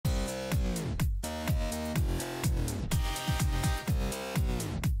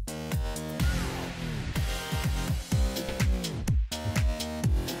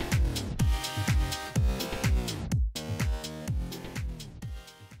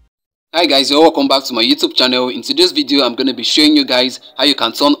Hi guys, you're welcome back to my YouTube channel. In today's video, I'm going to be showing you guys how you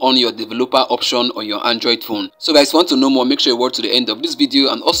can turn on your developer option on your Android phone. So guys, if you want to know more, make sure you watch to the end of this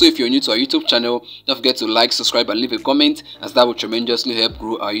video. And also, if you're new to our YouTube channel, don't forget to like, subscribe and leave a comment, as that will tremendously help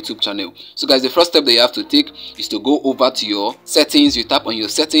grow our YouTube channel. So guys, the first step that you have to take is to go over to your settings. You tap on your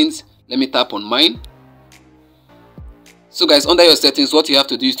settings. Let me tap on mine. So guys, under your settings, what you have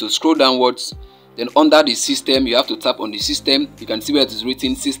to do is to scroll downwards. Then under the system, you have to tap on the system. You can see where it is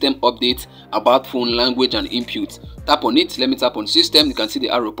written system update, about phone, language and input. Tap on it. Let me tap on system. You can see the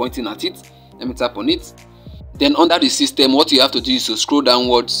arrow pointing at it. Let me tap on it. Then under the system, what you have to do is to scroll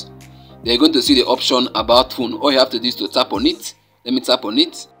downwards. Then you're going to see the option about phone. All you have to do is to tap on it. Let me tap on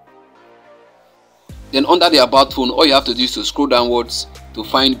it. Then under the about phone, all you have to do is to scroll downwards to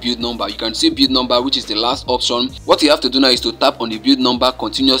find build number. You can see build number, which is the last option. What you have to do now is to tap on the build number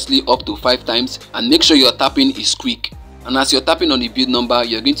continuously up to 5 times and make sure your tapping is quick. And as you're tapping on the build number,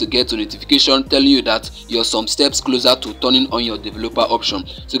 you're going to get a notification telling you that you're some steps closer to turning on your developer option.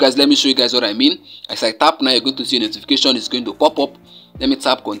 So guys, let me show you guys what I mean. As I tap now, you're going to see a notification is going to pop up. Let me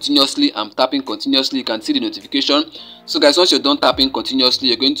tap continuously. I'm tapping continuously. You can see the notification. So guys, once you're done tapping continuously,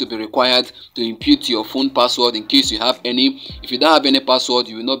 you're going to be required to input your phone password in case you have any. If you don't have any password,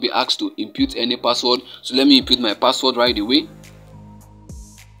 you will not be asked to input any password. So let me input my password right away.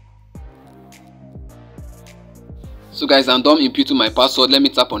 So guys, I'm done inputting my password. Let me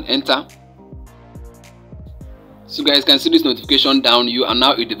tap on enter. So guys, can see this notification down. You are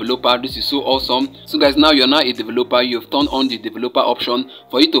now a developer. This is so awesome. So guys, now you're now a developer. You've turned on the developer option.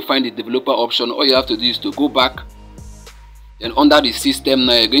 For you to find the developer option, all you have to do is to go back. And under the system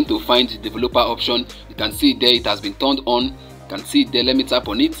now, you're going to find the developer option. You can see it there. It has been turned on. You can see it there. Let me tap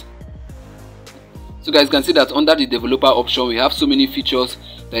on it. So guys, you can see that under the developer option, we have so many features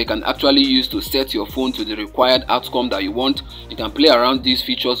that you can actually use to set your phone to the required outcome that you want. You can play around these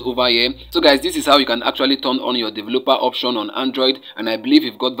features over here. So guys, this is how you can actually turn on your developer option on Android. And I believe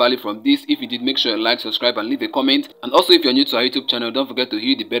you've got value from this. If you did, make sure you like, subscribe and leave a comment. And also, if you're new to our YouTube channel, don't forget to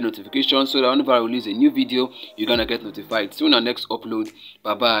hit the bell notification so that whenever I release a new video, you're gonna get notified. See you in our next upload.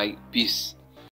 Bye bye. Peace.